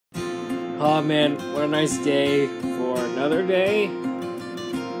Oh man, what a nice day for another day,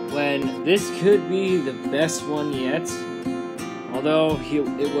 when this could be the best one yet, although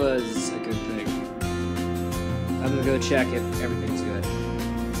it was a good thing. I'm gonna go check if everything's good.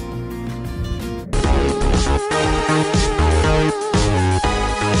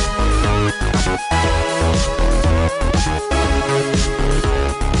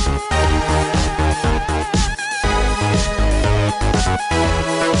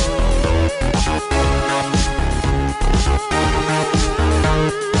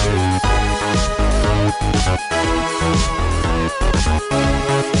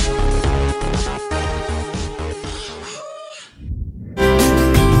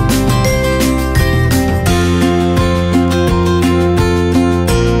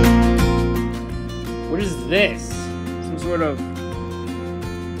 This? Some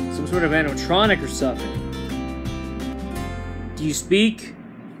sort of animatronic or something. Do you speak?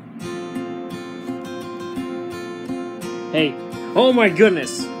 Hey. Oh my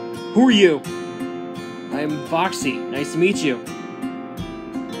goodness. Who are you? I'm Foxy. Nice to meet you.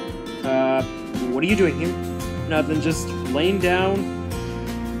 What are you doing here? Nothing, just laying down.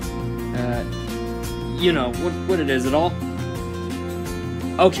 You know, what it is at all.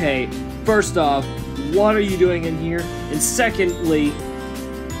 Okay, first off, what are you doing in here? And secondly,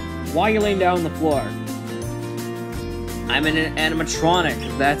 why are you laying down on the floor? I'm an animatronic,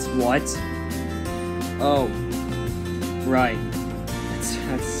 that's what. Oh, right.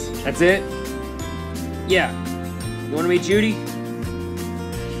 That's it? Yeah. You wanna meet Judy?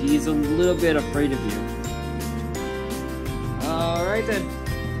 He's a little bit afraid of you. Alright then.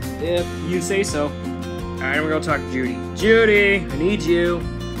 If you say so. Alright, I'm gonna go talk to Judy. Judy, I need you.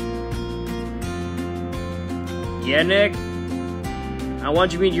 Yeah, Nick? I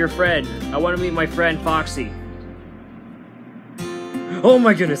want you to meet your friend. I want to meet my friend, Foxy. Oh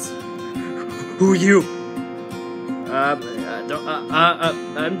my goodness! Who are you? I'm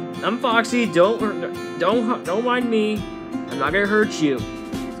Foxy. Don't mind me. I'm not gonna hurt you.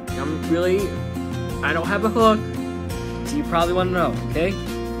 I don't have a hook. So you probably want to know, okay?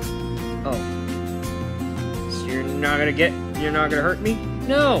 Oh. So you're not gonna hurt me?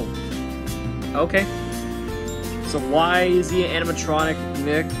 No! Okay. So why is he an animatronic,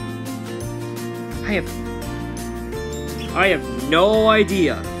 Nick? I have no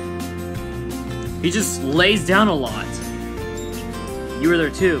idea. He just lays down a lot. You were there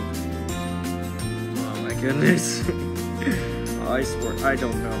too. Oh my goodness. I swear, I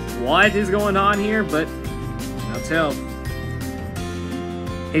don't know what is going on here, but I'll tell.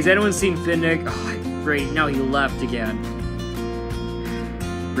 Has anyone seen Finn, Nick? Oh, great, now he left again.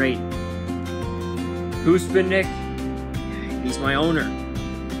 Great. Who's Finn, Nick? He's my owner.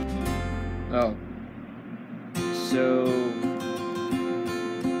 Oh. So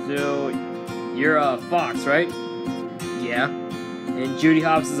you're a fox, right? Yeah. And Judy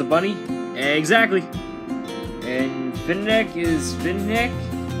Hopps is a bunny? Exactly. And Finneck is Finneck?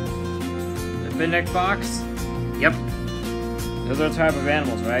 The Finneck fox? Yep. Those are the type of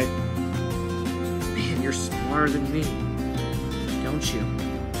animals, right? Man, you're smarter than me. Don't you?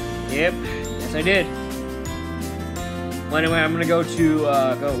 Yep. Yes, I did. Well, anyway, I'm gonna go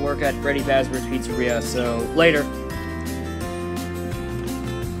work at Freddy Fazbear's Pizzeria, so later.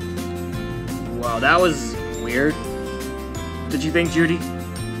 Wow, that was weird. Did you think, Judy?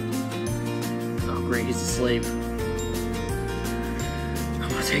 Oh, great, he's asleep. I'm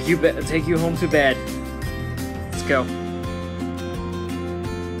gonna take you home to bed. Let's go.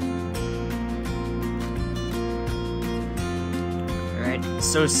 All right.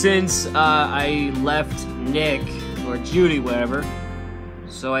 So since I left Nick. Or Judy, whatever.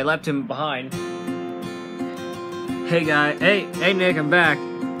 So I left him behind. Hey Nick, I'm back.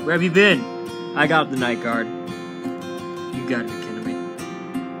 Where have you been? I got the night guard. You gotta be kidding me.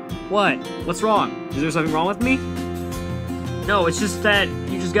 What? What's wrong? Is there something wrong with me? No, it's just that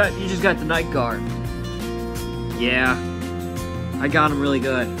you just got the night guard. Yeah. I got him really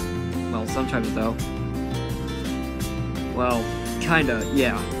good. Well, sometimes though. Well, kinda,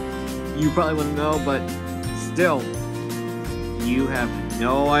 yeah. You probably wouldn't know, but still, you have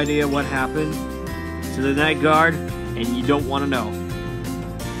no idea what happened to the night guard, and you don't want to know.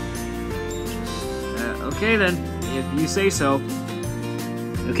 Okay then, if you say so.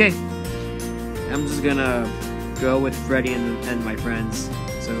 Okay, I'm just gonna go with Freddy and my friends.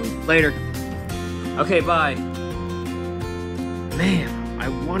 So later. Okay, bye. Man, I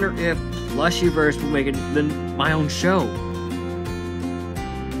wonder if Plushiverse will make it my own show.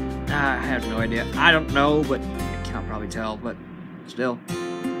 I have no idea. I don't know, but I can't probably tell, but still.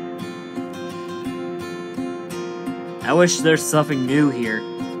 I wish there's something new here.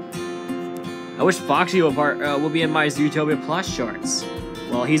 I wish Foxy will be in my Zootopia Plush shorts.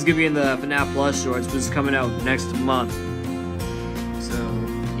 Well, he's gonna be in the FNAF Plush shorts, which is coming out next month. So,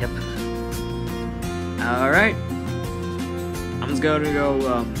 yep. Alright. I'm just gonna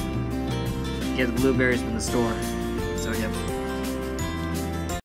go get the blueberries from the store. So, yep.